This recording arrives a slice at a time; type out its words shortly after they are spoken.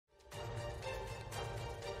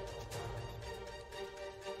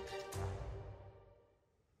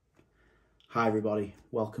Hi everybody,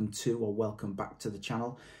 welcome back to the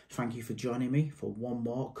channel. Thank you for joining me for one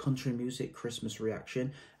more country music Christmas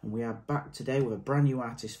reaction, and we are back today with a brand new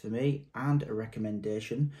artist for me and a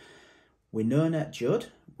recommendation. Wynonna Judd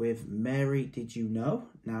with Mary Did You Know.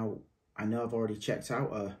 Now I know I've already checked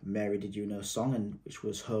out a Mary Did You Know song, and which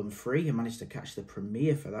was home free. I managed to catch the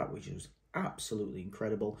premiere for that, which was absolutely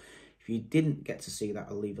incredible. If you didn't get to see that,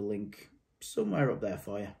 I'll leave a link somewhere up there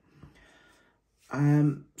for you.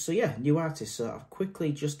 So yeah, new artist. So I've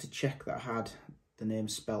quickly, just to check that I had the name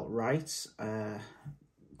spelt right,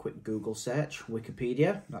 quick Google search,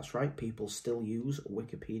 Wikipedia. That's right, people still use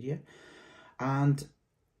Wikipedia. And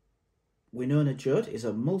Wynonna Judd is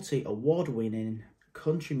a multi-award-winning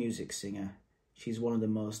country music singer. She's one of the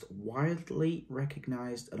most widely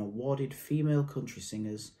recognised and awarded female country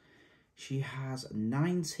singers. She has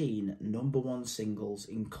 19 #1 singles,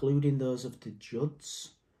 including those of the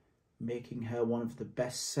Judds, making her one of the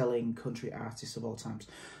best-selling country artists of all times.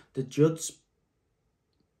 The Judds,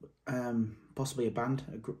 possibly a band,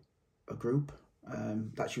 a group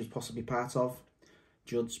that she was possibly part of.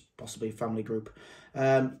 Judds, possibly a family group.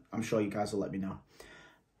 I'm sure you guys will let me know.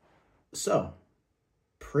 So,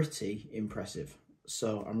 pretty impressive.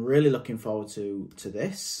 So I'm really looking forward to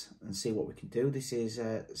this and see what we can do. This is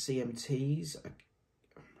CMT's,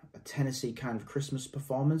 a Tennessee kind of Christmas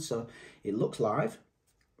performance. So it looks live.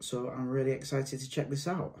 So I'm really excited to check this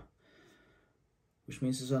out, which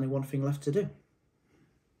means there's only one thing left to do.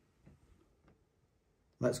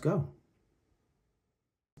 Let's go.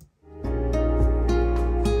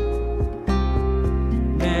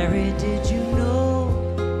 Mary, did you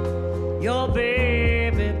know your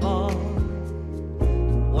baby boy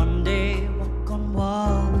one day walk on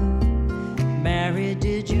water? Mary,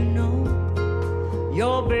 did you know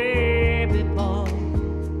your baby boy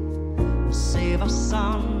will save our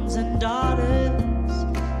sons and daughters?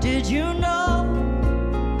 Did you know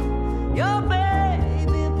your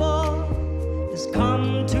baby boy has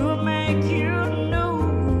come to make you new?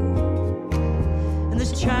 And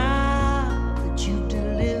this child that you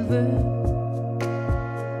delivered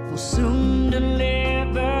will soon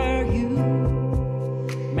deliver you.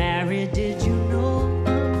 Mary, did you know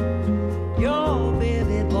your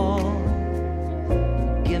baby boy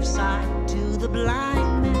gives sight to the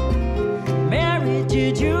blind man? Mary,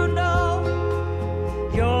 did you know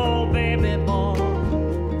your baby boy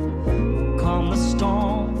will calm the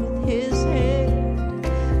storm with his head?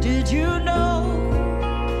 Did you know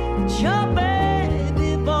your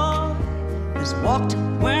baby boy has walked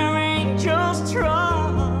where angels trod?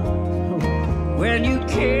 When you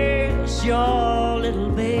kiss your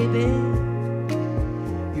little baby,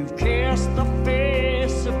 you've kissed the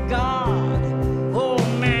face of God. Oh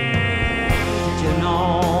man, did you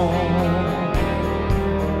know?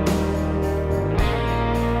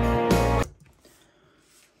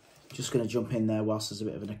 Just going to jump in there whilst there's a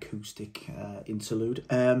bit of an acoustic interlude.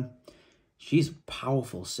 She's a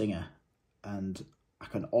powerful singer, and I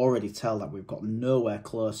can already tell that we've got nowhere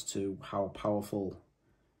close to how powerful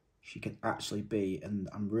she can actually be, and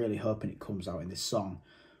I'm really hoping it comes out in this song.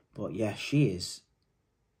 But yeah, she is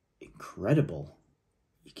incredible.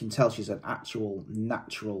 You can tell she's an actual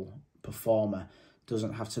natural performer,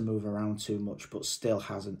 doesn't have to move around too much, but still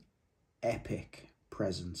has an epic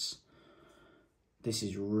presence. This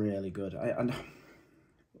is really good. And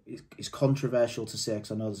it's controversial to say,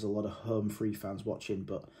 because I know there's a lot of home free fans watching,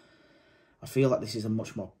 but I feel like this is a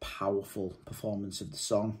much more powerful performance of the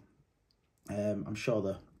song. I'm sure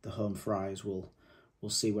the home fries will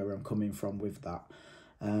see where I'm coming from with that.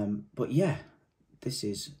 But yeah, this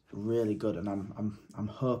is really good, and I'm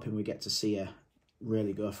hoping we get to see her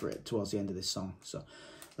really go for it towards the end of this song. So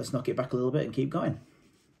let's knock it back a little bit and keep going.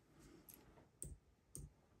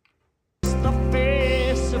 The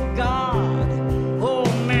face of God. Oh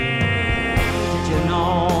man, did you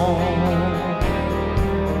know?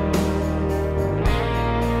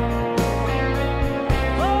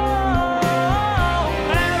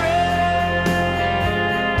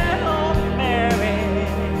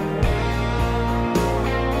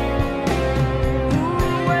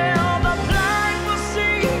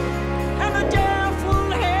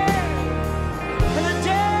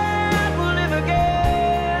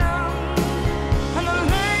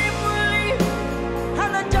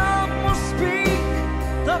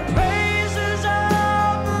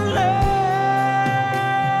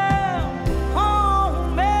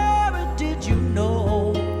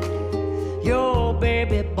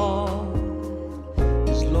 Baby boy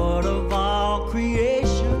is Lord of all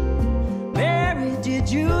creation. Mary, did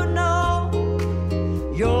you know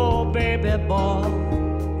your baby boy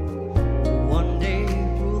one day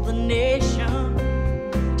rule the nation?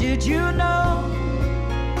 Did did you know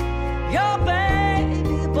your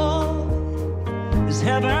baby boy is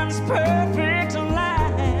heaven's perfect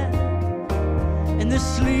light, and the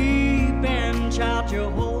sleeping child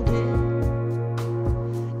you're holding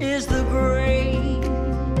is the great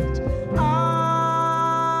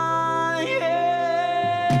I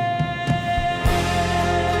am.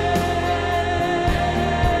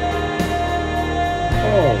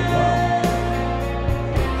 Oh, wow.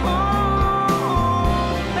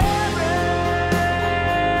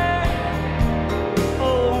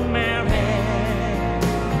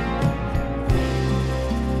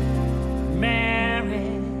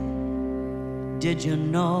 Did you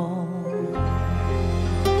know?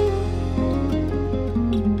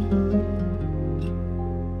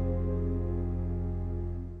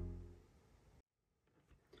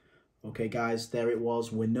 Okay guys, there it was,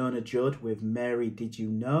 Wynonna Judd with Mary, Did You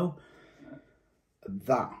Know?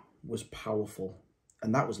 That was powerful,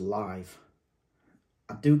 and that was live.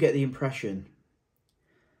 I do get the impression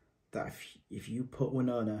that if you put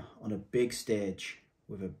Wynonna on a big stage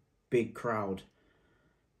with a big crowd,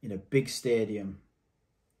 in a big stadium,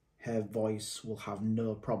 her voice will have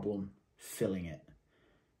no problem filling it.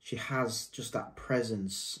 She has just that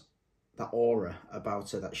presence, that aura about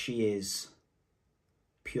her, that she is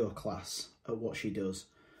pure class at what she does.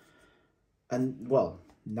 And well,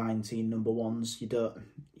 19 number ones, you don't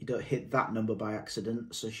hit that number by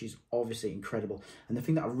accident, so she's obviously incredible. And the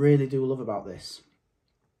thing that I really do love about this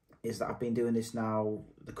is that I've been doing this now,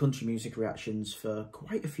 the country music reactions, for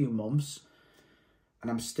quite a few months. And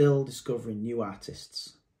I'm still discovering new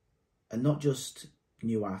artists. And not just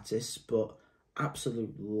new artists, but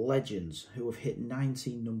absolute legends who have hit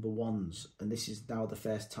 19 number ones. And this is now the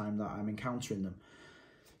first time that I'm encountering them.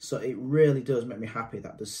 So it really does make me happy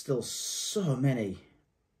that there's still so many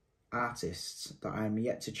artists that I'm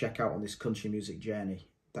yet to check out on this country music journey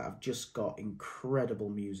that have just got incredible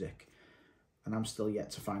music. And I'm still yet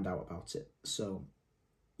to find out about it. So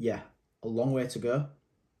yeah, a long way to go.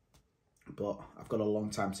 But I've got a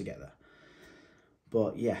long time to get there.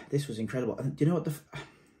 But yeah, this was incredible. And do you know what?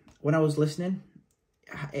 When I was listening,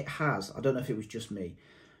 it has, I don't know if it was just me,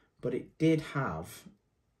 but it did have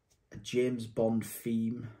a James Bond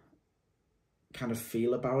theme kind of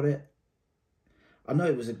feel about it. I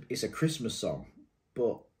know it's a Christmas song,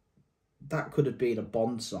 but that could have been a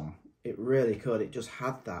Bond song. It really could. It just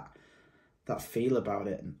had that feel about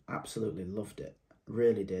it, and absolutely loved it.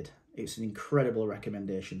 Really did. It's an incredible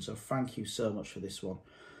recommendation, so thank you so much for this one.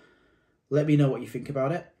 Let me know what you think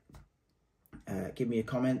about it. Give me your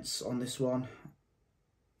comments on this one.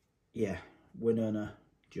 Yeah, Wynonna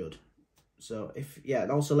Judd. So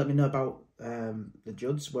and also let me know about the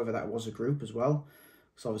Judds, whether that was a group as well.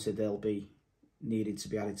 So obviously they'll be needed to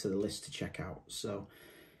be added to the list to check out. So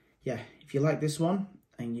yeah, if you like this one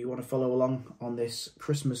and you want to follow along on this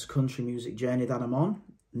Christmas country music journey that I'm on,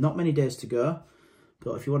 not many days to go.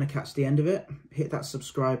 But if you want to catch the end of it, hit that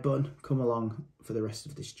subscribe button, come along for the rest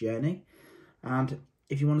of this journey. And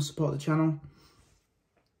if you want to support the channel,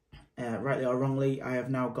 rightly or wrongly, I have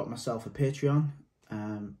now got myself a Patreon.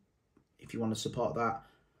 If you want to support that,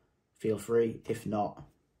 feel free. If not,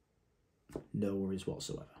 no worries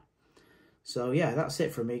whatsoever. So yeah, that's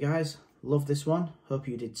it from me, guys. Love this one. Hope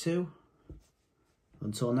you did too.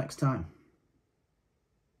 Until next time.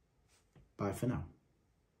 Bye for now.